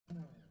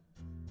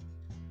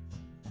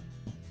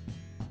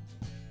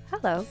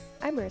Hello,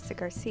 I'm Marissa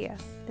Garcia,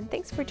 and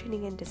thanks for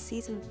tuning in to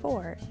Season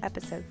 4,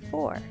 Episode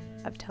 4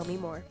 of Tell Me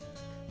More.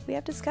 We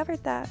have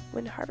discovered that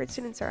when Harvard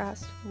students are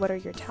asked, "What are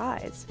your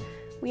ties?"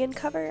 we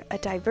uncover a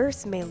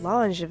diverse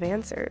melange of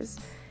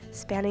answers,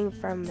 spanning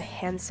from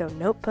hand-sewn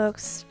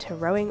notebooks to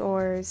rowing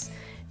oars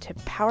to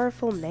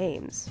powerful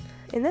names.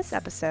 In this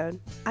episode,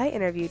 I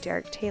interview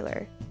Derek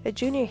Taylor, a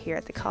junior here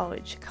at the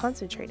college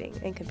concentrating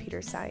in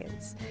computer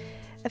science,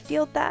 a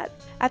field that,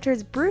 after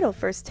his brutal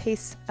first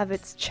taste of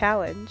its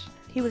challenge,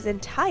 he was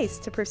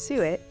enticed to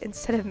pursue it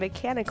instead of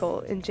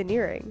mechanical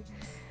engineering.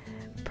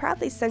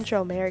 Proudly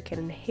Central American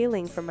and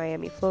hailing from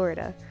Miami,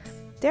 Florida,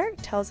 Derek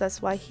tells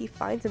us why he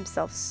finds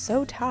himself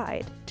so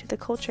tied to the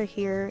culture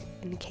here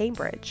in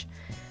Cambridge,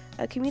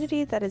 a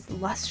community that is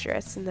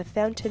lustrous in the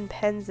fountain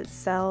pens it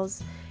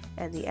sells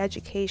and the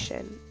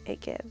education it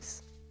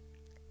gives.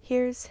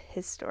 Here's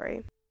his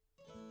story.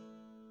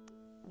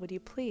 Would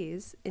you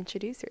please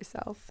introduce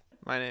yourself?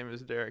 My name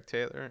is Derek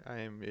Taylor. I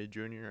am a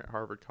junior at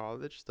Harvard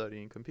College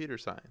studying computer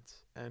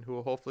science, and who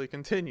will hopefully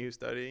continue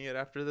studying it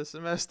after this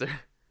semester.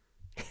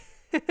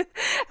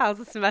 How's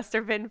the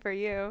semester been for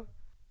you?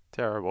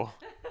 Terrible.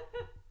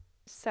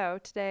 So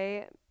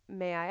today,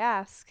 may I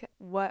ask,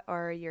 what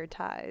are your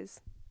ties?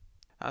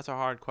 That's a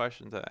hard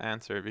question to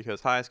answer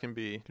because ties can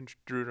be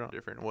construed in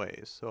different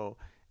ways. So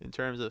in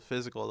terms of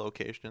physical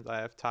locations, I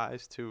have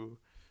ties to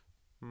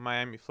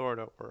Miami,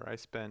 Florida, where I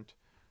spent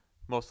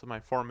most of my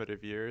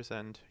formative years,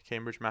 and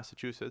Cambridge,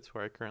 Massachusetts,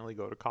 where I currently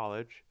go to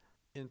college.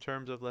 In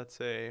terms of, let's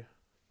say,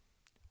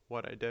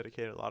 what I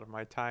dedicate a lot of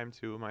my time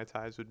to, my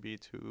ties would be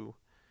to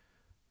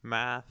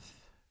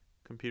math,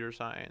 computer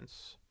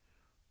science,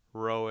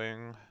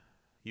 rowing,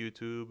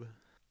 YouTube,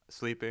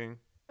 sleeping.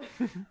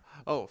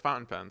 Oh,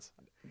 fountain pens.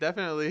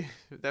 Definitely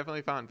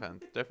fountain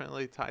pens.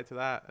 Definitely tied to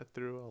that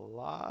through a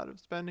lot of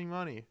spending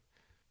money.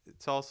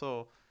 It's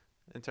also,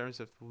 in terms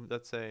of,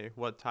 let's say,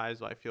 what ties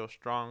do I feel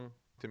strong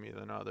to me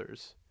than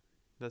others.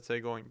 Let's say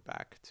going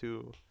back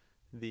to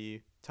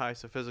the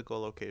ties to physical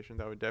locations,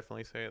 I would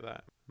definitely say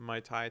that my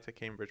tie to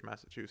Cambridge,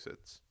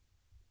 Massachusetts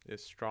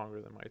is stronger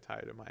than my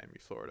tie to Miami,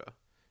 Florida.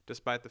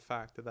 Despite the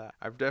fact that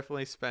I've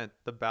definitely spent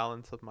the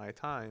balance of my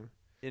time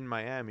in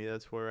Miami.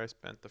 That's where I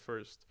spent the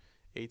first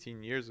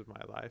 18 years of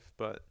my life,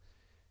 but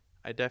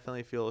I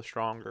definitely feel a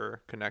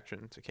stronger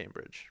connection to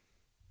Cambridge,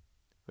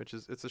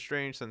 it's a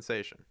strange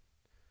sensation.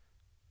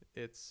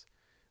 It's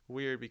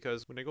weird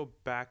because when I go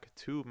back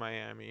to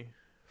Miami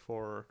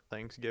for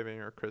Thanksgiving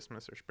or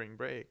Christmas or spring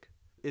break,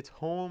 it's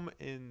home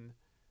in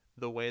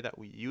the way that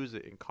we use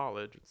it in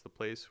college. It's the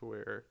place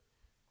where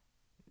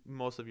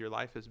most of your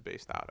life is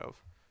based out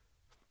of.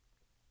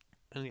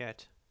 And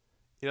yet,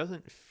 it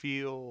doesn't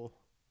feel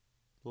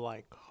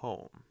like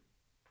home.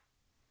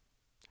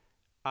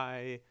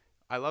 I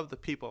love the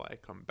people I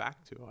come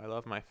back to. I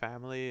love my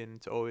family, and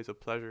it's always a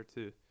pleasure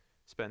to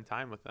spend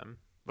time with them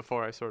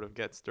before I sort of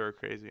get stir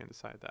crazy and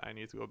decide that I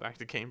need to go back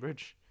to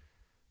Cambridge.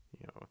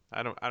 You know,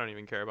 I don't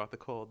even care about the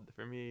cold.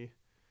 For me,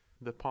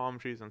 the palm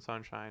trees and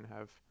sunshine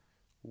have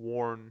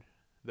worn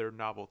their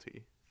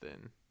novelty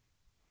thin.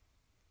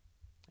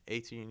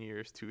 18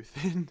 years too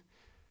thin.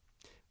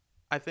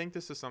 I think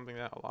this is something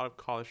that a lot of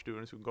college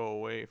students who go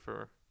away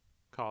for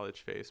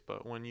college face,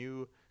 but when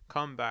you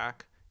come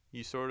back,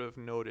 you sort of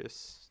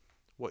notice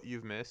what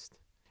you've missed.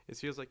 It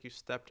feels like you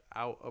stepped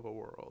out of a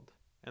world,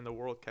 and the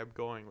world kept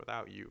going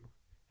without you.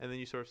 And then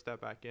you sort of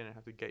step back in and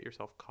have to get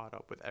yourself caught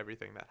up with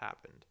everything that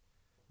happened.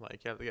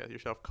 Like, you have to get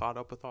yourself caught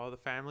up with all the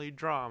family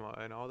drama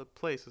and all the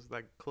places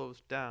that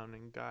closed down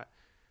and got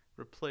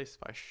replaced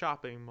by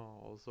shopping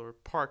malls or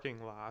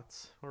parking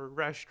lots or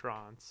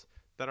restaurants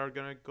that are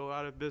going to go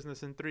out of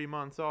business in 3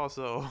 months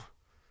also.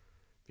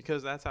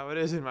 Because that's how it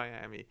is in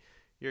Miami.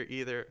 You're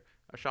either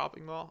a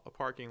shopping mall, a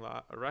parking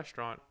lot, a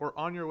restaurant, or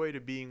on your way to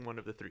being one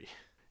of the three.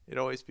 It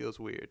always feels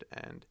weird.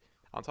 And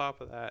on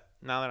top of that,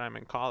 now that I'm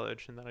in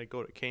college and then I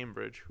go to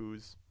Cambridge,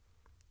 whose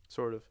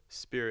sort of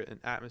spirit and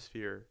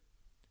atmosphere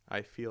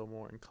I feel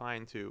more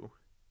inclined to,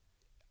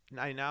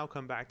 I now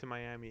come back to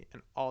Miami,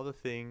 and all the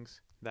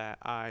things that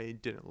I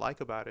didn't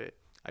like about it,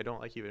 I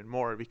don't like even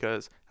more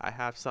because I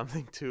have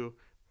something to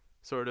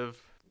sort of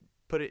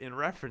put it in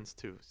reference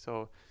to.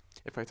 So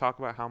if I talk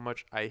about how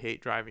much I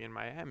hate driving in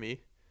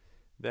Miami,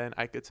 then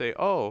I could say,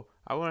 oh,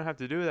 I wouldn't have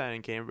to do that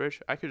in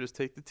Cambridge. I could just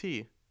take the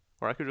T,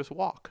 or I could just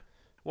walk.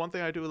 One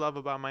thing I do love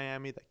about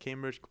Miami that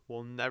Cambridge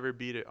will never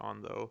beat it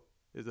on, though,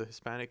 is the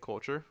Hispanic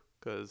culture,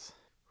 because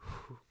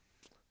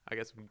I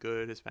get some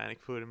good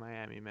Hispanic food in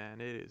Miami, man.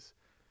 It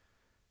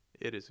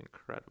is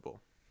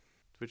incredible,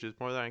 which is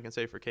more than I can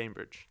say for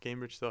Cambridge.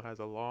 Cambridge still has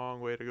a long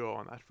way to go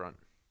on that front,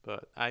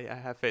 but I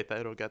have faith that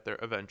it'll get there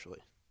eventually.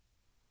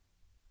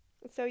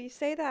 So you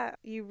say that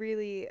you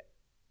really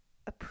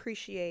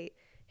appreciate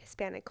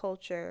Hispanic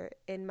culture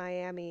in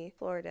Miami,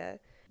 Florida,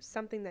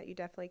 something that you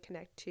definitely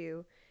connect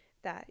to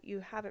that you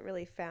haven't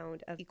really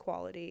found of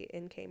equality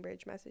in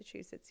Cambridge,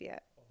 Massachusetts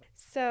yet.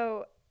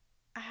 So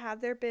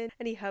have there been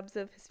any hubs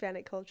of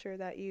Hispanic culture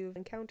that you've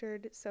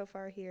encountered so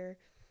far here?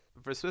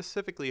 For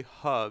specifically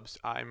hubs,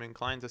 I'm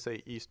inclined to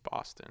say East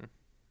Boston.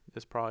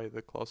 is probably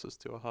the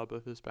closest to a hub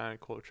of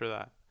Hispanic culture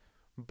that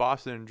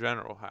Boston in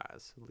general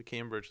has.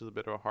 Cambridge is a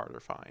bit of a harder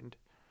find.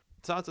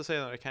 It's not to say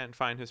that I can't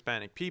find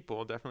Hispanic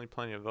people, definitely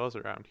plenty of those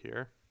around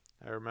here.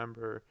 I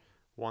remember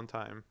one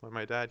time when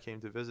my dad came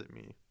to visit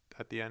me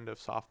at the end of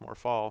sophomore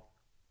fall,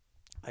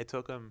 I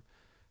took him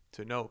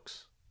to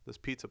Noakes, this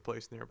pizza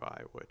place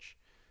nearby, which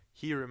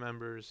he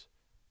remembers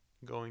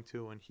going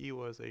to when he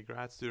was a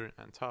grad student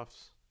at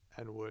Tufts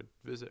and would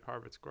visit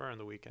Harvard Square on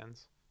the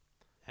weekends.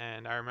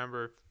 And I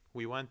remember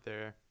we went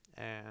there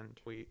and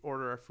we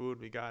ordered our food,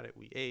 we got it,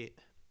 we ate.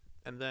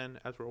 And then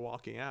as we're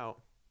walking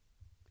out,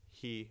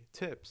 he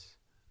tips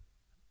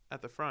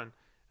at the front.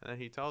 And then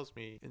he tells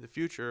me, in the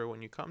future,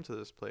 when you come to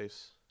this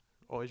place,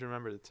 always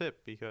remember the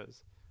tip,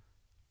 because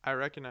I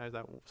recognize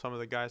that some of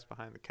the guys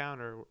behind the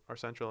counter are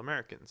Central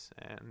Americans.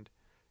 And,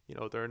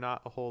 there are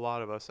not a whole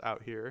lot of us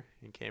out here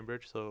in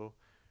Cambridge, so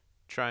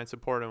try and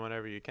support them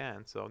whenever you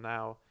can. So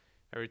now,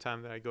 every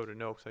time that I go to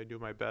Noakes, I do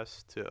my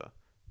best to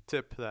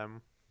tip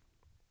them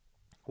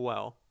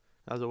well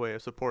as a way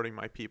of supporting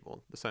my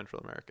people, the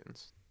Central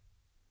Americans.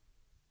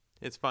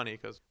 It's funny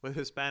because with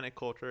Hispanic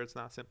culture, it's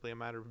not simply a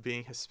matter of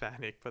being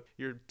Hispanic, but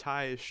your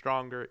tie is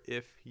stronger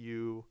if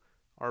you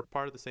are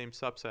part of the same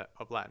subset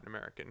of Latin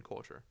American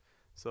culture.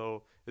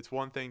 So it's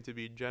one thing to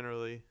be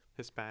generally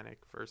Hispanic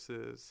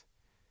versus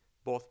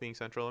both being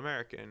Central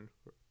American,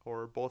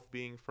 or both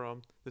being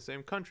from the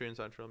same country in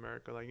Central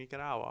America, like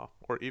Nicaragua,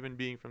 or even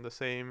being from the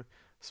same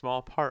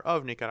small part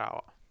of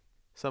Nicaragua.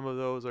 Some of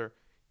those are,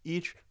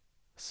 each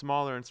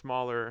smaller and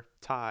smaller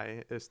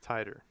tie is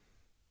tighter.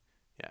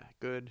 Yeah,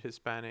 good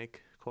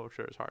Hispanic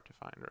culture is hard to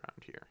find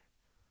around here.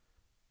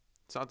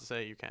 It's not to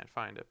say you can't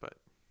find it, but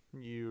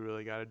you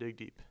really gotta dig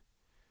deep.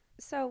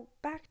 So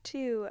back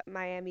to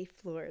Miami,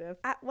 Florida.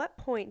 At what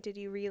point did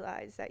you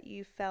realize that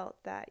you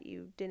felt that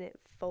you didn't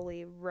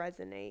fully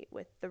resonate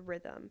with the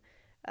rhythm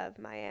of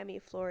Miami,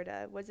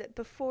 Florida? Was it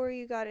before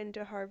you got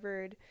into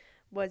Harvard?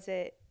 Was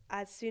it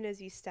as soon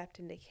as you stepped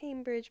into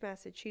Cambridge,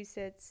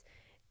 Massachusetts?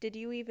 Did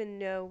you even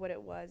know what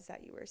it was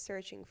that you were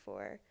searching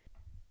for?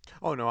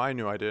 Oh no, I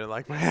knew I didn't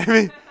like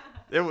Miami.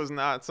 It was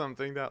not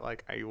something that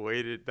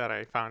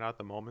I found out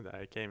the moment that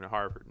I came to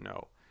Harvard.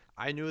 No.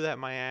 I knew that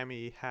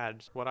Miami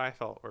had what I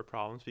felt were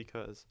problems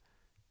because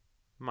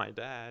my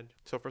dad,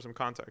 so for some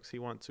context, he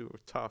went to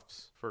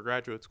Tufts for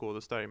graduate school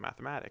to study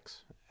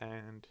mathematics.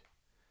 And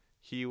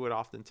he would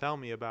often tell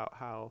me about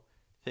how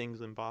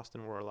things in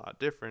Boston were a lot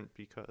different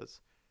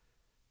because,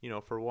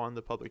 for one,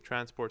 the public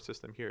transport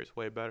system here is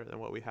way better than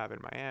what we have in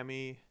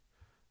Miami.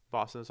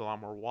 Boston is a lot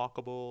more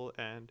walkable.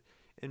 And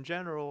in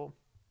general,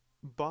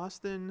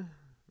 Boston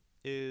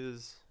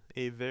is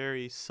a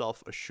very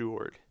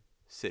self-assured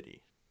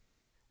city,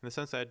 in the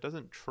sense that it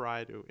doesn't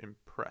try to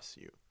impress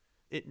you.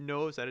 It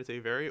knows that it's a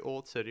very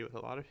old city with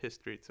a lot of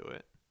history to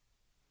it,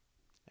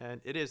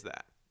 and it is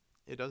that.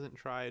 It doesn't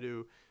try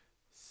to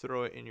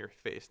throw it in your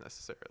face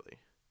necessarily.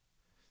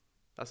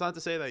 That's not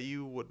to say that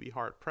you would be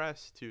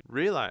hard-pressed to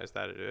realize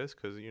that it is,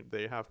 because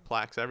they have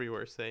plaques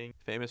everywhere saying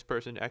famous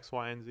person X,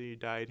 Y, and Z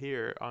died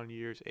here on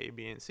years A,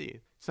 B, and C.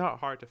 It's not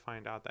hard to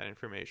find out that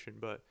information,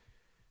 but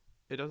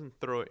it doesn't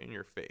throw it in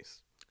your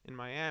face. In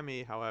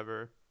Miami,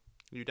 however,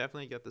 you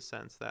definitely get the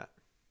sense that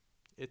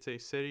it's a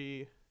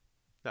city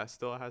that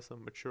still has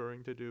some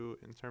maturing to do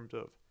in terms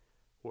of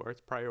where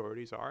its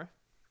priorities are.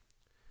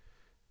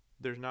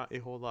 There's not a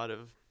whole lot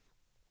of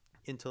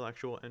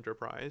intellectual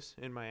enterprise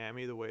in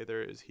Miami the way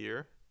there is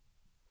here.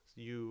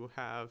 You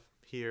have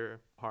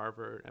here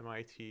Harvard,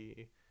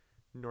 MIT,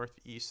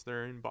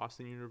 Northeastern,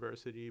 Boston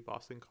University,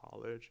 Boston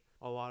College,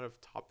 a lot of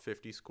top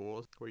 50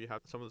 schools where you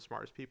have some of the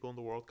smartest people in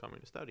the world coming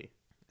to study.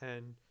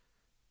 And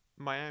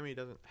Miami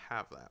doesn't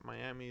have that.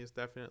 Miami is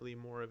definitely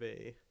more of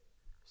a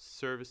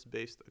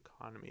service-based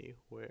economy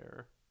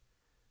where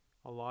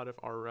a lot of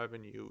our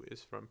revenue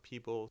is from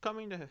people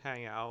coming to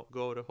hang out,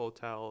 go to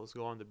hotels,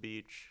 go on the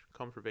beach,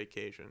 come for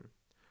vacation.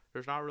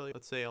 There's not really,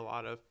 let's say, a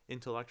lot of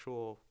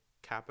intellectual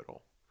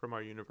capital from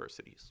our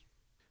universities,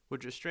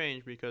 which is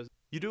strange because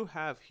you do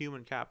have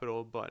human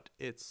capital, but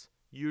it's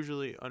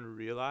usually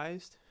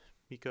unrealized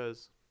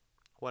because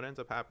what ends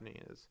up happening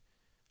is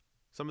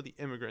some of the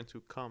immigrants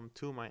who come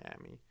to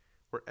Miami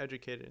were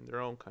educated in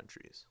their own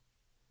countries.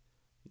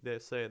 They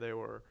say they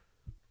were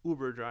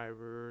Uber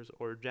drivers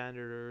or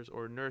janitors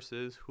or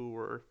nurses who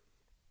were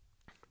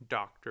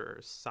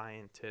doctors,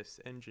 scientists,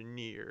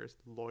 engineers,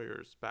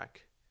 lawyers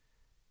back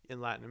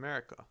in Latin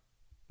America.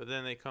 But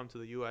then they come to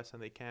the US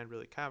and they can't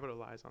really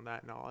capitalize on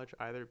that knowledge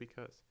either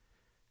because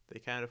they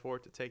can't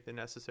afford to take the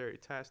necessary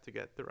test to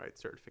get the right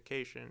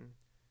certification,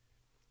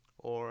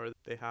 or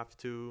they have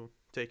to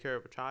take care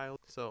of a child.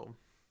 So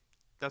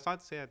that's not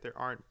to say that there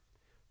aren't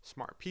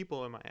smart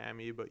people in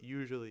Miami, but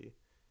usually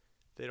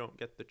they don't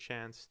get the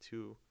chance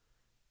to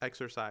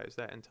exercise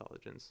that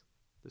intelligence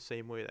the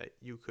same way that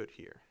you could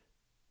here.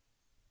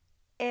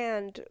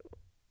 And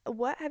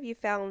what have you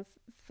found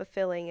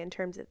fulfilling in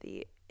terms of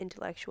the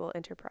intellectual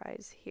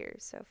enterprise here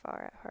so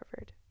far at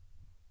Harvard?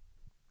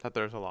 That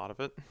there's a lot of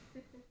it.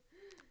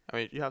 I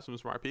mean, you have some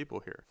smart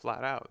people here,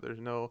 flat out. There's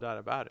no doubt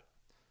about it.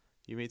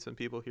 You meet some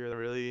people here that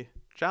really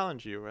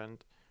challenge you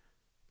and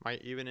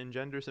might even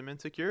engender some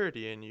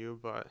insecurity in you,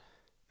 but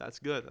that's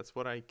good. That's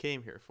what I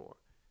came here for.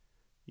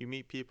 You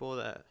meet people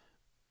that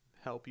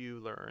help you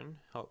learn,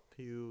 help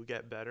you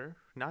get better,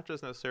 not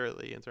just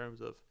necessarily in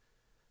terms of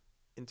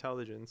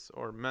intelligence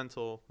or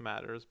mental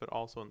matters, but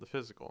also in the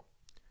physical.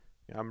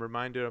 I'm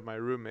reminded of my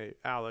roommate,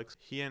 Alex.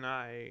 He and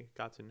I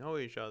got to know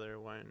each other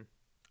when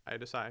I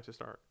decided to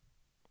start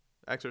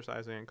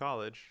exercising in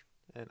college,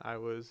 and I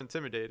was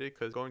intimidated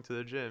because going to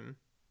the gym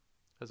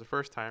as a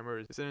first timer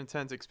is an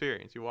intense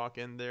experience. You walk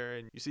in there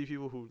and you see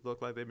people who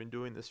look like they've been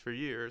doing this for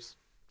years.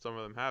 Some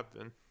of them have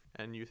been.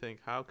 And you think,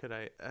 how could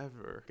I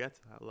ever get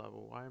to that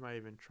level? Why am I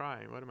even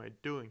trying? What am I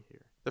doing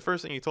here? The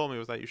first thing he told me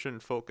was that you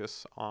shouldn't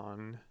focus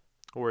on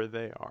where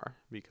they are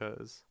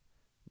because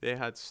they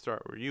had to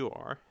start where you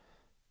are.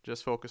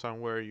 Just focus on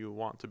where you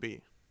want to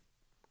be.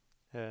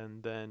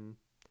 And then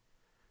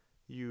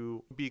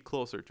you be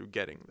closer to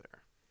getting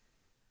there.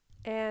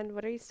 And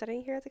what are you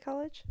studying here at the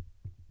college?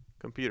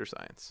 Computer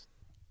science.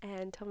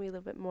 And tell me a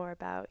little bit more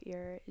about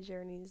your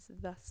journeys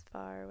thus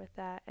far with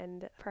that,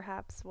 and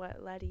perhaps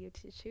what led you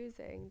to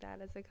choosing that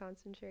as a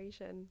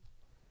concentration.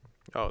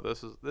 Oh,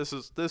 this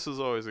is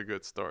always a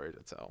good story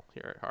to tell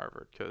here at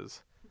Harvard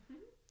because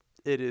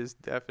it is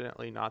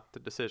definitely not the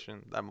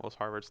decision that most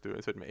Harvard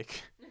students would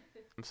make.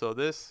 So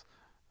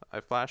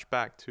I flash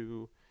back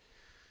to,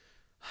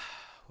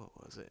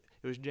 what was it?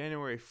 It was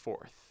January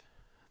 4th,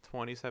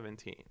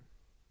 2017.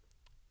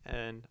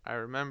 And I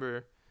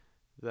remember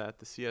that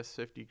the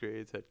CS50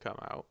 grades had come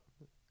out,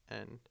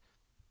 and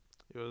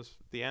it was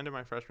the end of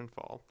my freshman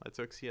fall. I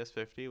took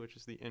CS50, which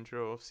is the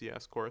intro of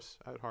CS course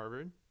at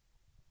Harvard,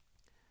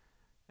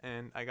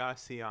 and I got a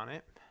C on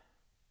it.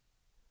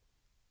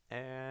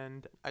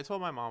 And I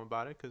told my mom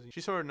about it because she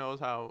sort of knows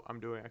how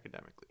I'm doing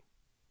academically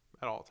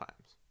at all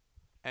times.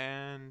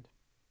 And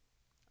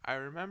I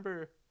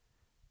remember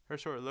her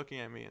sort of looking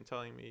at me and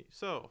telling me,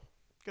 so,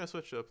 you're going to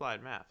switch to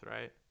applied math,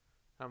 right?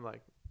 I'm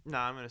like,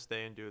 nah, I'm going to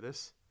stay and do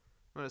this.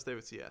 I'm going to stay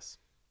with CS.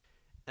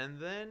 And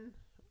then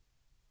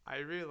I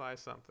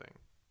realized something.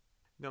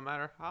 No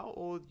matter how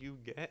old you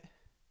get,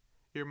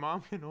 your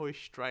mom can always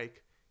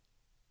strike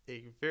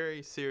a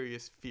very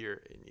serious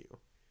fear in you.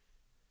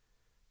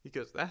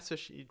 Because that's what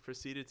she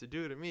proceeded to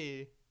do to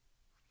me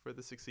for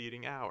the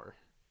succeeding hour.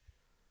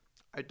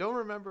 I don't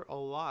remember a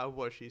lot of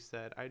what she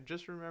said. I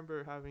just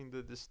remember having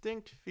the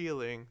distinct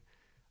feeling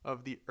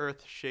of the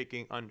earth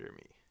shaking under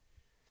me.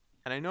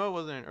 And I know it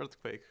wasn't an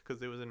earthquake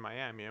because it was in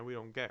Miami and we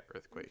don't get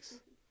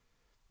earthquakes.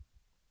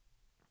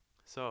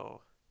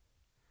 So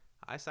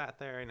I sat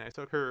there and I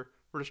took her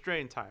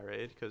restrained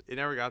tirade because it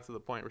never got to the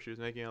point where she was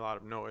making a lot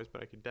of noise,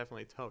 but I could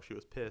definitely tell she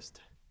was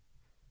pissed.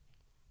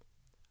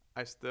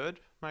 I stood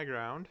my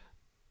ground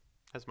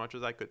as much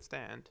as I could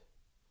stand.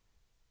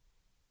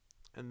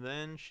 And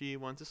then she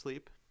went to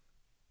sleep,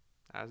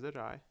 as did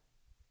I.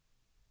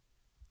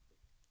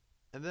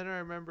 And then I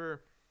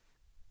remember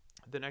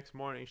the next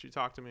morning she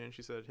talked to me and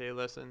she said, hey,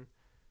 listen,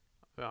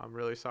 I'm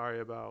really sorry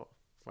about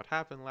what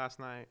happened last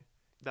night.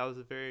 That was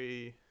a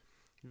very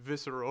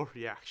visceral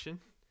reaction.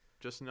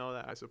 Just know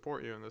that I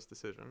support you in this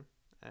decision.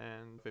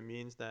 And if it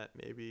means that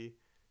maybe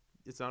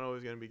it's not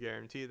always going to be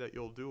guaranteed that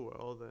you'll do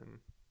well, then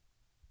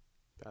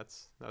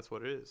that's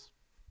what it is.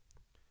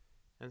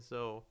 And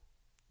so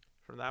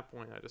from that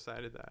point, I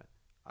decided that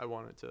I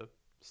wanted to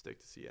stick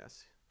to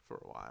CS for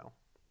a while.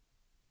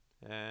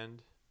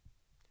 And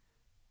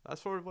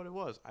that's sort of what it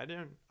was. I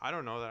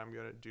don't know that I'm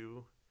going to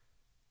do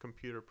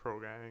computer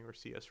programming or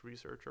CS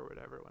research or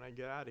whatever when I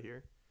get out of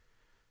here.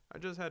 I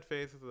just had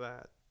faith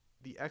that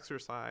the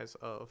exercise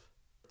of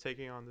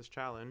taking on this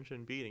challenge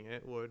and beating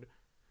it would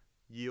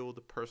yield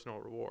personal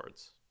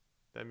rewards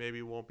that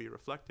maybe won't be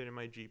reflected in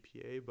my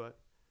GPA, but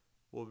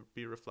will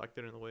be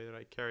reflected in the way that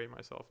I carry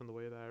myself and the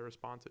way that I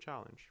respond to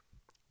challenge,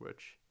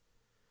 which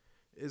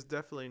is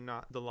definitely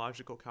not the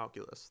logical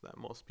calculus that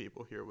most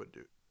people here would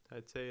do.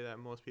 I'd say that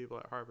most people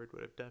at Harvard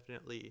would have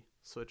definitely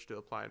switched to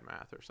applied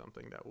math or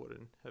something that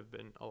wouldn't have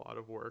been a lot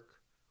of work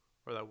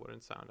or that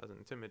wouldn't sound as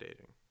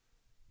intimidating.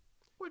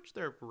 Which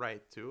they're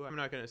right to. I'm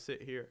not going to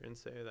sit here and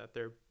say that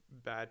they're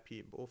bad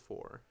people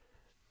for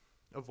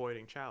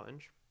avoiding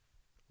challenge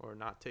or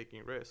not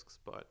taking risks,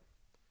 but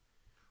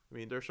I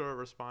mean, they're sort of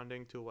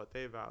responding to what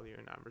they value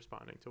and I'm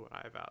responding to what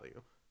I value.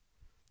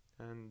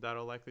 And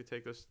that'll likely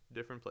take us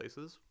different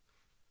places.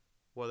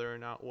 Whether or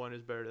not one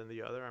is better than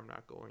the other, I'm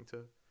not going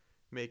to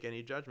make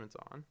any judgments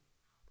on.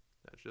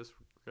 That's just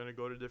going to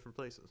go to different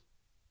places.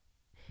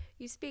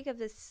 You speak of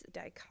this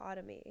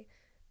dichotomy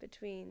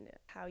between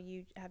how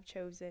you have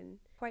chosen,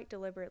 quite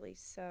deliberately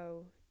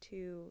so,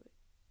 to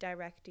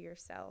direct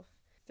yourself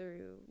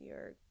through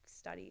your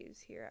studies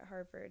here at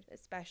Harvard,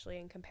 especially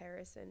in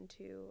comparison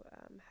to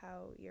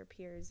how your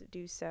peers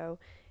do so.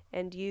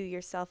 And you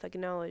yourself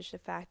acknowledge the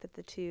fact that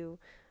the two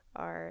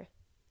are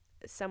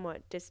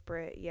somewhat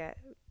disparate, yet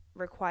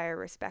require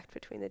respect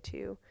between the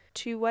two.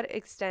 To what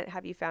extent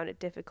have you found it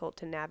difficult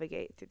to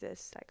navigate through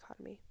this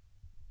dichotomy?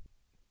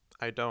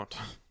 I don't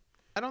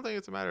think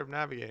it's a matter of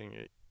navigating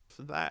it.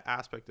 For that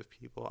aspect of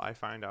people, I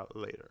find out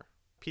later.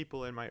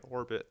 people in my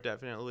orbit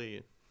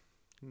definitely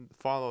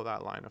follow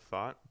that line of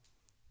thought.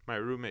 My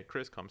roommate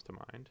Chris comes to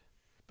mind.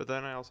 But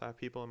then I also have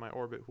people in my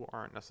orbit who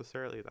aren't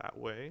necessarily that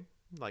way,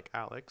 like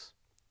Alex.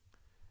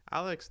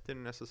 Alex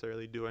didn't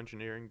necessarily do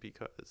engineering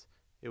because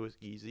it was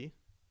easy.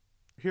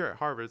 Here at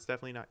Harvard, it's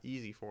definitely not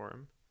easy for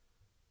him,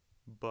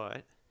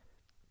 but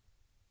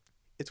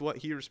it's what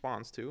he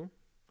responds to,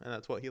 and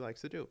that's what he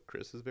likes to do.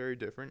 Chris is very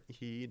different.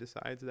 He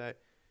decides that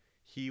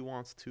he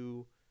wants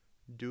to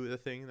do the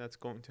thing that's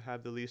going to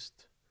have the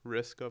least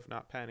risk of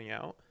not panning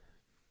out,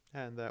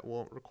 and that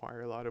won't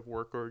require a lot of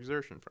work or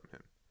exertion from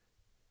him.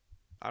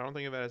 I don't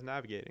think of it as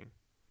navigating.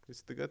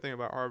 It's the good thing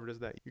about Harvard is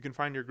that you can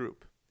find your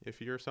group.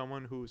 If you're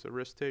someone who's a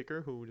risk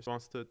taker who just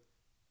wants to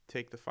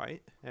take the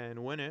fight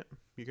and win it,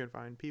 you can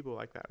find people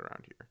like that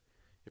around here.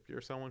 If you're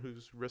someone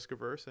who's risk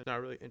averse and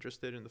not really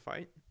interested in the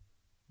fight,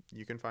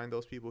 you can find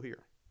those people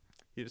here.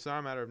 It's not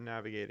a matter of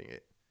navigating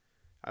it.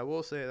 I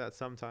will say that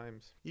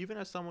sometimes, even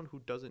as someone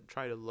who doesn't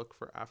try to look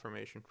for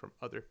affirmation from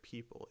other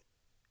people,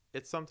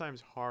 it's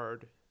sometimes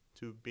hard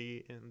to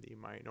be in the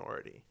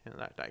minority in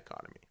that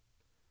dichotomy.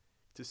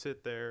 To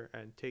sit there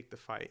and take the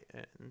fight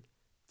and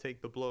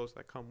take the blows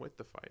that come with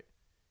the fight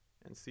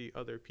and see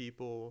other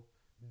people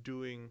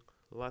doing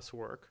less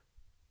work,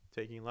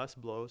 taking less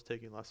blows,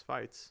 taking less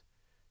fights,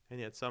 and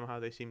yet somehow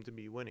they seem to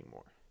be winning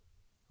more.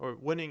 Or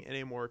winning in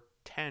a more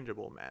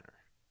tangible manner,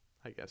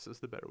 I guess is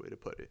the better way to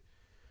put it.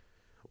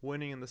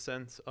 Winning in the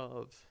sense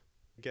of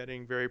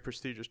getting very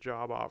prestigious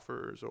job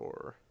offers,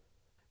 or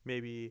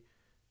maybe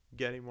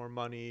getting more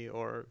money,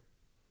 or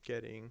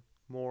getting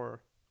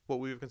more what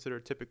we would consider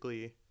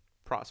typically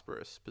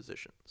prosperous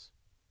positions.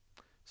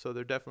 So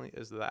there definitely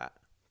is that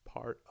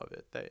part of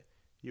it that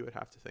you would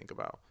have to think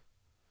about.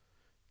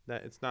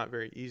 That it's not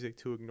very easy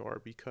to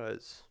ignore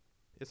because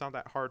it's not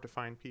that hard to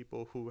find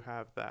people who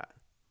have that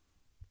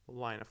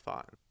line of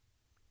thought.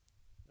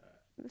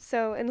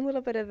 So, in a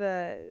little bit of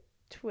a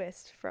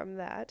twist from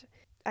that,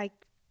 I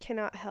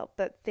cannot help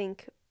but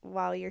think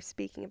while you're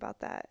speaking about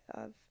that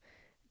of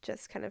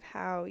just kind of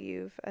how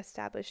you've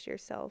established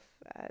yourself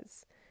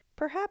as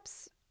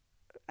perhaps,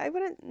 I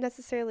wouldn't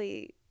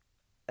necessarily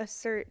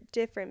assert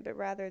different, but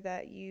rather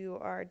that you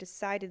are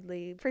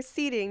decidedly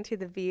proceeding to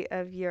the beat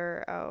of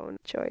your own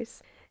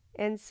choice.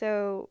 And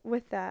so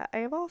with that,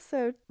 I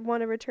also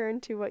want to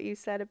return to what you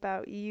said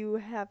about you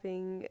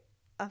having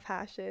a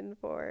passion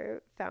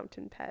for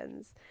fountain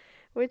pens,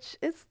 which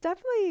is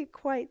definitely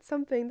quite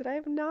something that I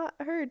have not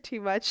heard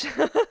too much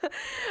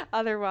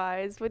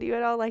otherwise. Would you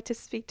at all like to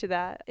speak to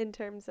that in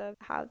terms of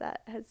how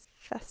that has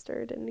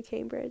festered in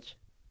Cambridge?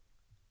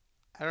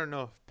 I don't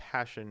know if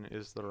passion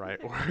is the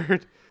right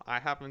word. I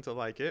happen to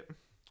like it.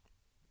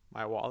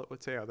 My wallet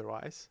would say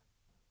otherwise.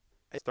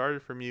 It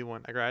started for me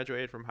when I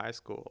graduated from high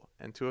school,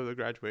 and two of the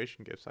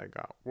graduation gifts I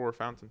got were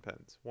fountain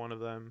pens. One of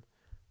them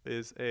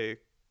is a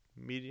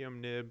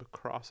medium nib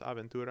Cross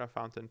Aventura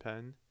fountain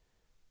pen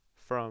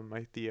from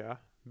my tia,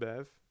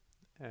 Bev,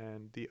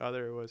 and the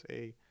other was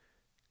a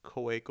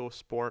Coeco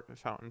Sport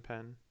fountain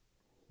pen,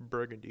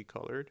 burgundy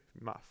colored,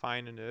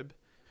 fine nib,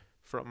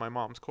 from my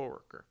mom's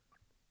coworker.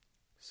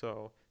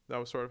 So that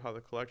was sort of how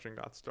the collection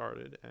got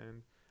started,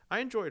 and I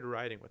enjoyed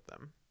writing with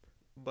them.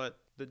 But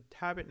the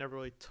habit never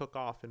really took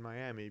off in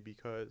Miami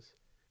because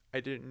I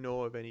didn't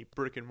know of any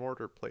brick and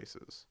mortar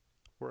places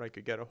where I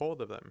could get a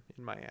hold of them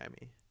in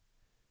Miami.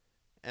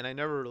 And I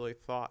never really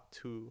thought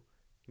to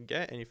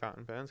get any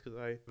fountain pens because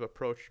I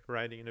approached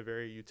writing in a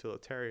very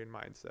utilitarian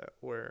mindset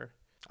where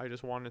I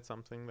just wanted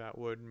something that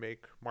would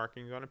make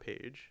markings on a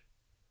page,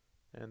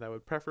 and that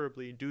would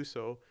preferably do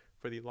so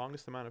for the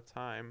longest amount of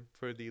time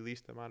for the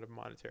least amount of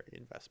monetary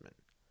investment.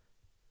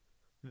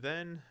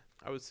 Then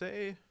I would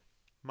say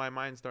my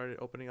mind started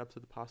opening up to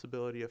the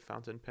possibility of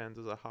fountain pens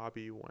as a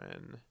hobby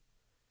when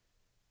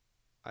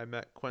I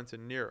met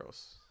Quentin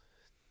Neros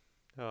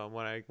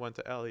when I went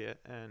to Elliott,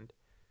 and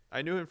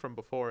I knew him from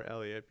before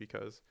Elliott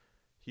because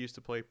he used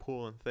to play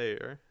pool in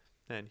Thayer,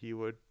 and he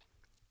would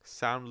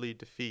soundly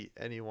defeat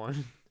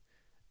anyone.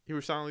 He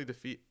would soundly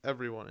defeat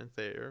everyone in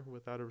Thayer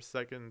without a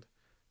second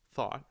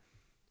thought.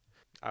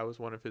 I was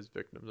one of his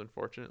victims,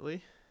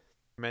 unfortunately,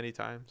 many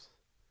times.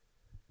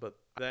 But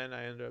then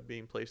I ended up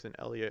being placed in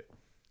Elliott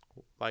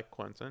like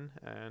Quentin,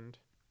 and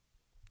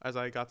as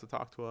I got to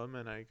talk to him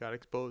and I got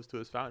exposed to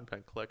his fountain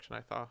pen collection,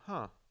 I thought,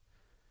 am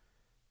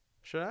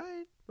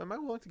I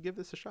willing to give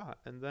this a shot?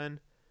 And then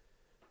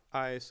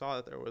I saw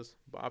that there was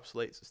Bob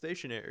Slate's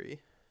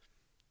stationery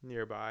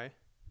nearby,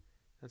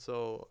 and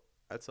so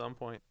at some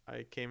point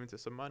I came into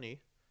some money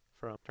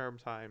from a term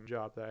time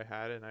job that I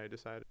had, and I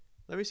decided,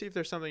 let me see if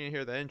there's something in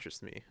here that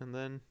interests me. And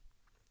then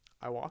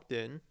I walked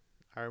in.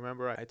 I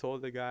remember I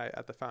told the guy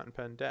at the fountain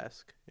pen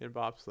desk in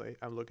Bobsley,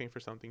 I'm looking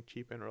for something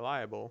cheap and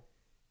reliable.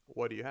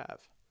 What do you have?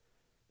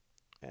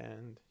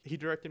 And he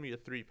directed me to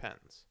 3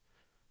 pens.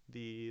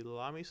 The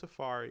Lamy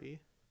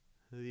Safari,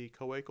 the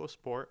Coeco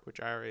Sport,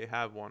 which I already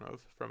have one of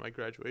from my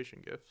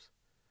graduation gifts,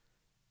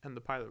 and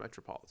the Pilot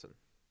Metropolitan.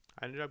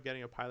 I ended up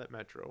getting a Pilot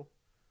Metro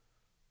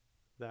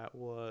that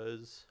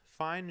was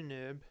fine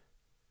nib.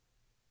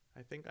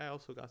 I think I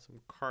also got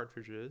some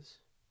cartridges.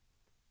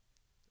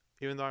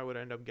 even though I would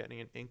end up getting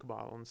an ink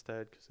bottle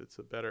instead because it's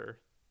a better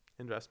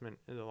investment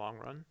in the long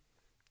run.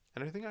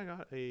 And I think I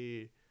got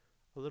a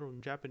little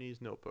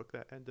Japanese notebook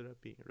that ended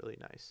up being really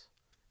nice.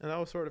 And that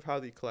was sort of how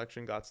the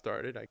collection got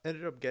started. I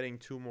ended up getting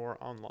 2 more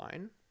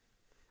online,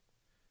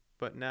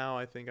 but now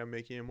I think I'm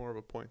making it more of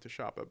a point to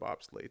shop at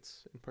Bob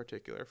Slate's in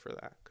particular for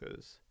that,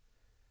 because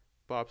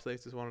Bob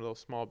Slate's is one of those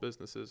small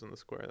businesses in the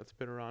square that's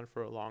been around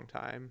for a long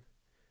time,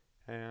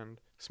 and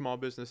small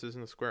businesses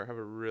in the square have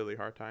a really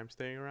hard time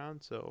staying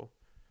around. So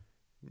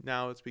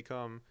now it's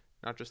become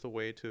not just a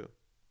way to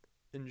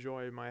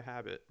enjoy my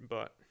habit,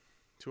 but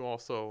to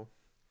also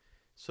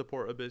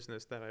support a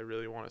business that I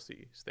really want to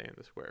see stay in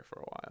the square for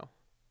a while.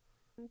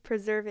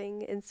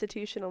 Preserving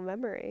institutional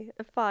memory,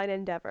 a fine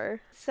endeavor.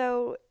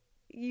 So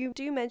you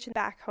do mention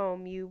back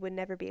home you would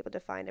never be able to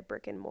find a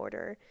brick and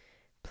mortar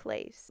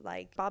place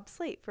like Bob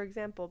Slate, for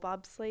example.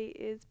 Bob Slate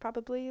is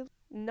probably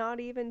not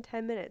even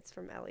 10 minutes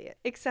from Elliott,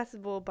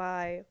 accessible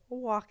by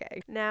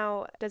walking.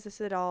 Now, does this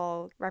at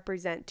all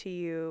represent to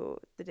you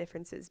the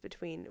differences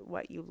between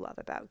what you love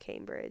about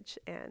Cambridge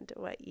and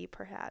what you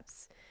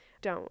perhaps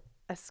don't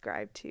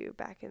ascribe to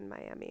back in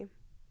Miami?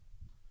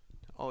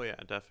 Oh yeah,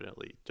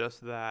 definitely.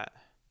 Just that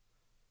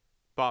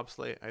Bob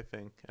Slate, I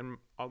think, and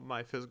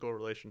my physical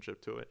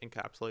relationship to it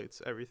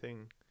encapsulates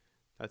everything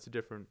that's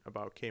different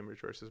about Cambridge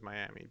versus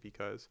Miami,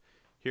 because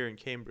here in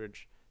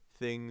Cambridge,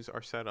 things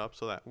are set up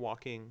so that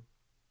walking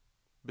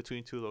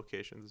between 2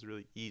 locations is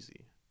really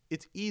easy.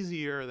 It's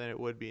easier than it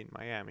would be in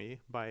Miami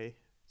by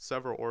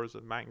several orders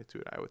of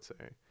magnitude, I would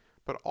say.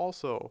 But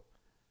also,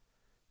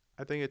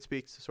 I think it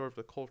speaks to sort of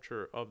the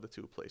culture of the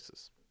 2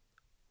 places.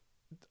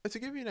 To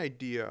give you an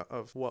idea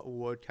of what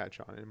would catch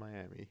on in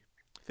Miami,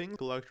 things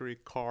like luxury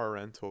car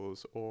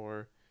rentals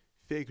or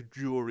fake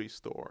jewelry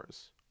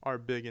stores are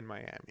big in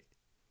Miami.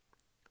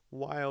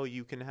 While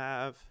you can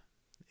have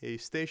a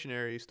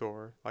stationery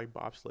store like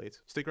Bob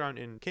Slate's stick around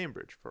in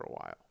Cambridge for a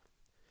while.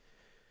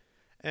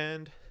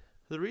 And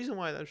the reason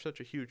why there's such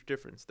a huge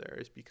difference there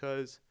is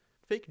because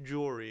fake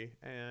jewelry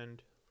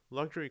and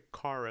luxury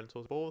car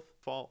rentals both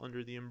fall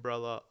under the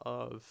umbrella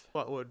of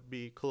what would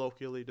be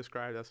colloquially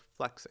described as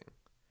flexing.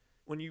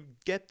 When you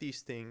get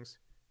these things,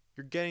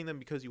 you're getting them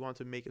because you want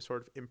to make a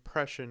sort of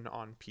impression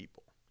on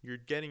people. You're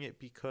getting it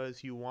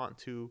because you want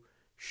to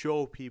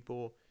show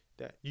people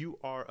that you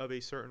are of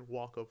a certain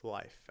walk of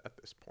life at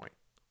this point.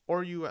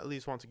 Or you at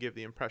least want to give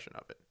the impression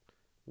of it,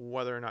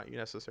 whether or not you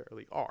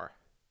necessarily are.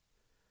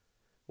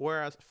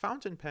 Whereas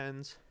fountain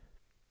pens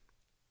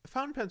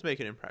make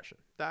an impression.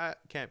 That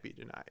can't be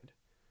denied.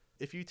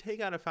 If you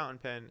take out a fountain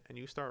pen and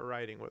you start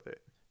writing with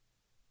it,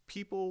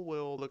 people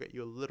will look at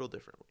you a little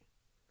differently.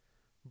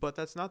 But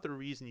that's not the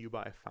reason you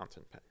buy a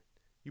fountain pen.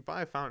 You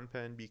buy a fountain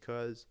pen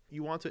because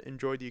you want to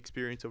enjoy the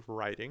experience of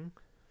writing,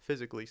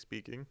 physically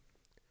speaking,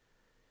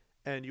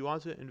 and you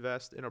want to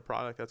invest in a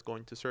product that's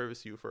going to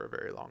service you for a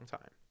very long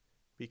time.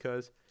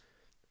 Because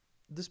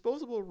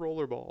disposable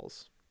roller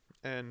balls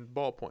and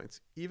ballpoints,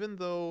 even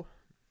though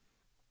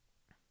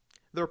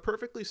they're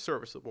perfectly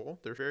serviceable,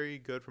 they're very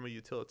good from a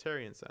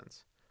utilitarian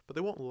sense, but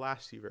they won't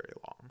last you very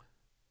long.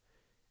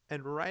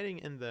 And writing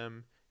in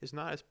them is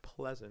not as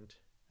pleasant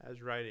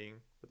as writing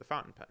with a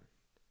fountain pen.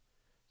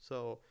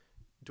 So,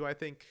 do I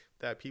think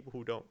that people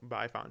who don't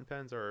buy fountain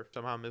pens are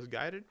somehow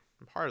misguided?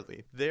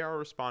 Hardly. They are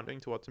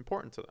responding to what's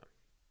important to them.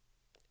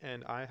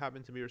 And I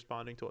happen to be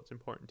responding to what's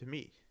important to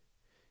me.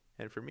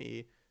 And for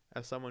me,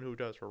 as someone who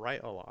does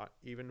write a lot,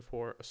 even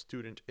for a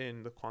student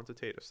in the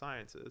quantitative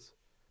sciences,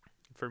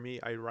 for me,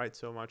 I write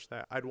so much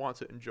that I'd want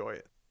to enjoy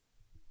it.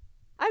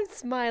 I'm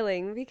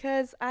smiling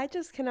because I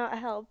just cannot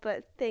help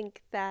but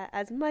think that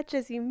as much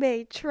as you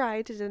may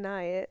try to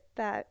deny it,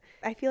 that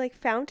I feel like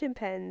fountain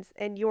pens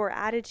and your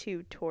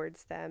attitude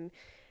towards them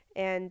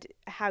and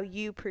how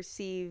you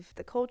perceive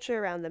the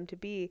culture around them to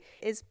be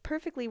is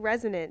perfectly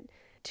resonant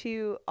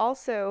to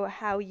also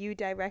how you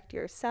direct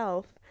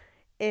yourself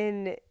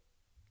in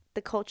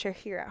the culture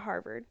here at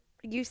Harvard.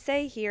 You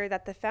say here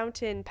that the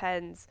fountain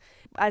pens,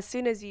 as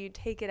soon as you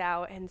take it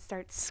out and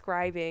start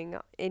scribing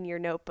in your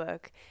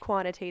notebook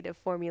quantitative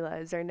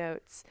formulas or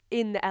notes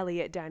in the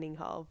Elliott dining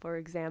hall, for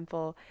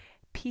example,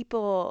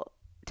 people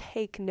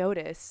take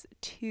notice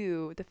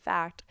to the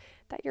fact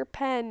that your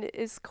pen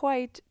is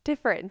quite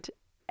different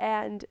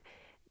and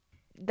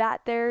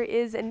that there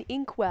is an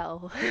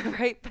inkwell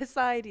right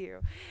beside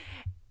you.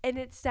 And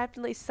it's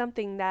definitely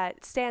something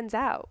that stands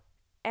out.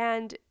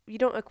 And you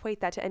don't equate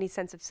that to any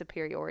sense of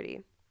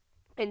superiority.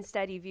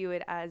 Instead, you view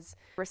it as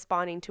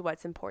responding to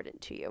what's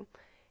important to you.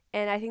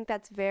 And I think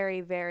that's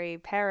very, very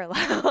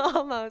parallel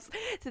almost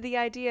to the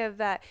idea of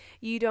that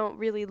you don't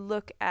really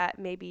look at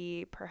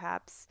maybe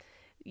perhaps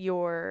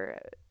your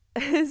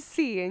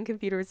C in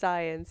computer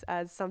science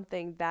as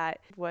something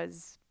that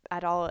was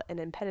at all an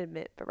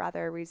impediment, but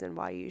rather a reason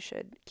why you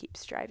should keep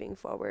striving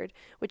forward,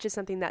 which is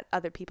something that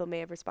other people may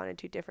have responded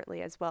to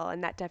differently as well.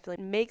 And that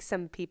definitely makes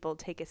some people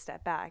take a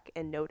step back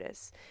and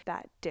notice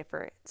that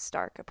different,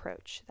 stark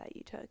approach that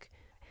you took.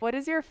 What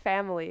does your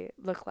family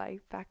look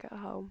like back at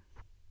home?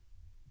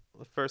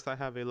 First, I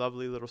have a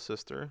lovely little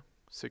sister,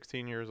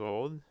 16 years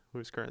old.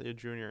 who's currently a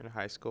junior in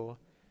high school,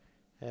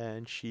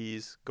 and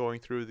she's going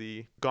through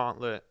the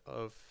gauntlet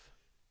of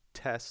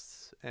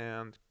tests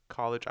and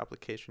college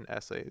application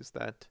essays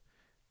that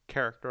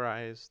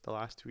characterize the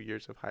last 2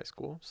 years of high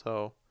school.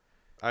 So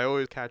I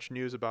always catch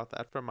news about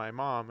that from my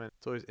mom, and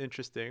it's always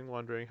interesting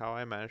wondering how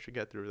I managed to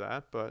get through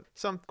that, but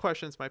some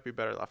questions might be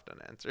better left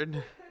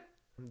unanswered.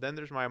 Then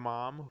there's my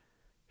mom.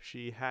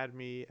 She had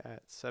me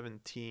at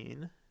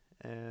 17,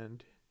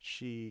 and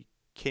she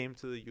came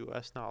to the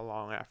US not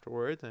long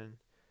afterwards, and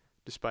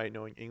despite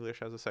knowing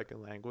English as a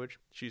second language,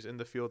 she's in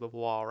the field of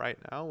law right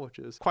now, which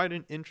is quite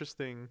an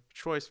interesting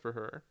choice for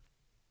her,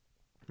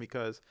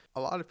 because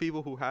a lot of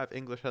people who have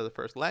English as a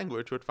first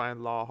language would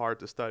find law hard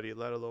to study,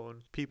 let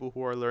alone people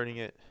who are learning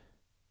it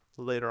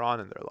later on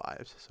in their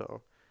lives.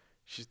 So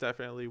she's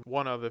definitely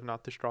one of, if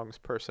not the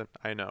strongest person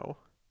I know.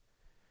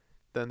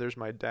 Then there's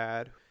my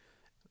dad.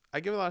 I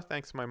give a lot of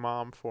thanks to my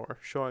mom for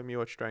showing me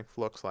what strength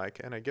looks like,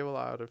 and I give a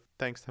lot of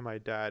thanks to my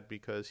dad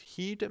because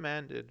he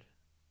demanded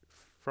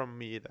from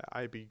me that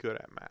I be good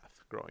at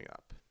math growing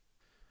up.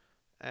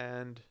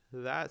 And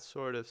that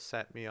sort of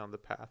set me on the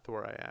path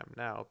where I am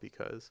now,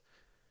 because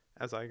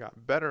as I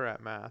got better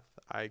at math,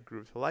 I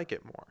grew to like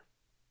it more.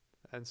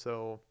 And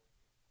so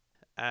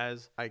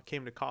as I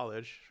came to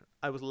college,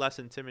 I was less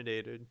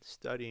intimidated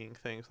studying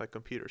things like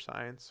computer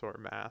science or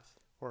math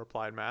or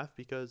applied math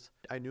because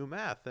I knew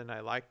math and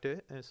I liked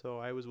it, and so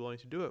I was willing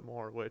to do it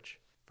more, which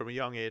from a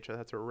young age,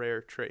 that's a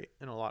rare trait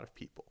in a lot of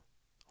people.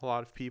 A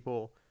lot of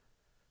people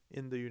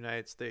in the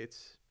United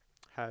States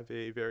have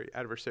a very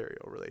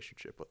adversarial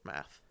relationship with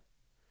math.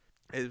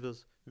 It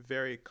was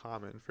very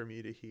common for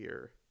me to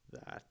hear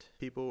that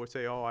people would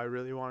say, oh, I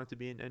really wanted to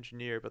be an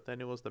engineer, but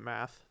then it was the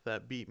math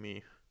that beat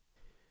me,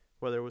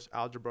 whether it was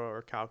algebra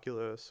or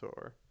calculus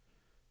or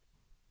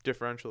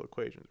differential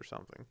equations or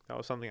something. That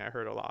was something I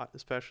heard a lot,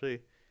 especially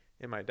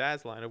in my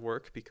dad's line of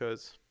work,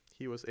 because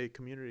he was a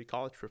community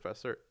college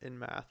professor in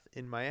math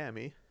in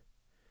Miami,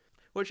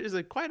 which is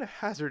quite a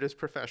hazardous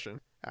profession,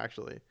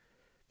 actually,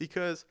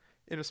 because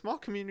in a small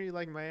community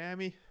like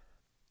Miami,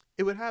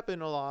 it would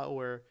happen a lot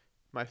where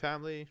my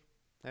family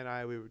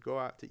and we would go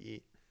out to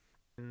eat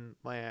in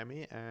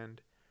Miami,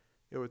 and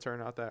it would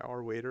turn out that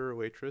our waiter or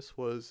waitress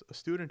was a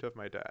student of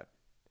my dad.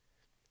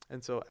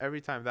 And so every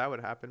time that would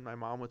happen, my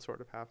mom would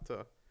sort of have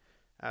to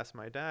ask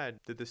my dad,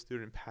 did the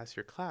student pass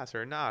your class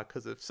or not?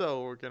 Because if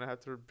so, we're going to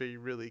have to be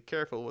really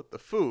careful with the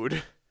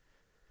food.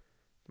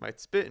 Might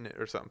spit in it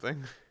or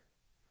something.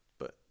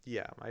 But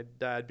yeah, my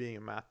dad being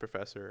a math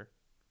professor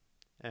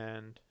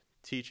and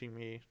teaching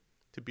me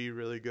to be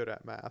really good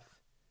at math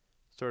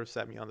sort of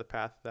set me on the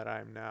path that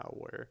I'm now,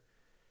 where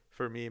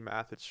for me,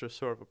 math, it's just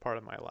sort of a part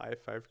of my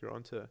life. I've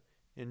grown to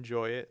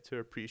enjoy it, to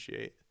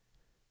appreciate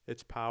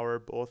its power,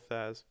 both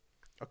as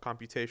a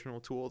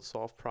computational tool to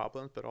solve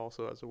problems, but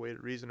also as a way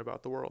to reason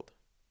about the world.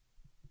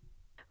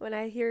 When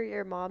I hear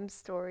your mom's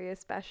story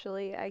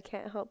especially, I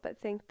can't help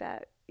but think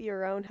that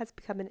your own has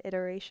become an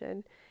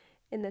iteration,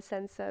 in the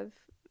sense of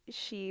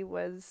she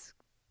was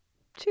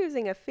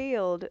choosing a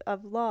field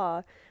of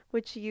law,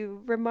 which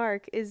you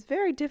remark is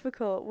very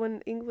difficult when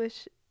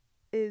English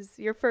is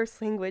your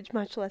first language,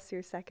 much less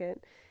your second.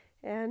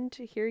 And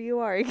here you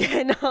are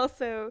again,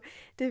 also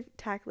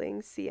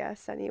tackling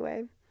CS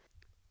anyway.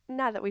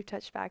 Now that we've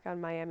touched back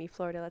on Miami,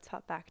 Florida, let's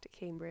hop back to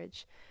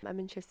Cambridge. I'm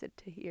interested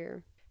to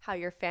hear how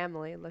your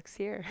family looks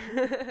here.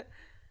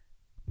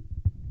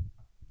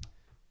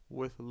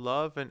 With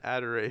love and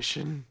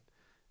adoration,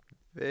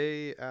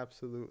 they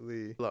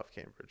absolutely love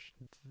Cambridge.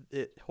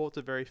 It holds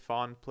a very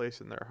fond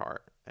place in their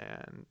heart,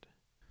 and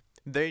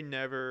they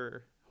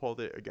never hold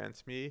it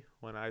against me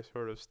when I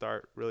sort of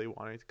start really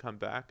wanting to come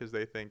back, because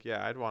they think,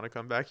 yeah, I'd want to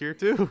come back here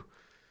too.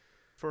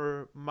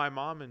 For my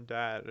mom and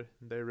dad,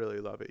 they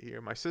really love it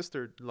here. My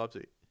sister loves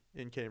it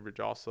in Cambridge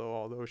also,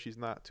 although she's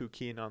not too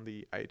keen on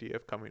the idea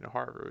of coming to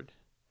Harvard.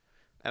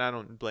 And I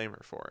don't blame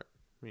her for it.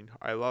 I mean,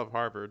 I love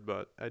Harvard,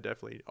 but I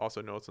definitely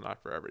also know it's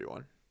not for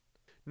everyone.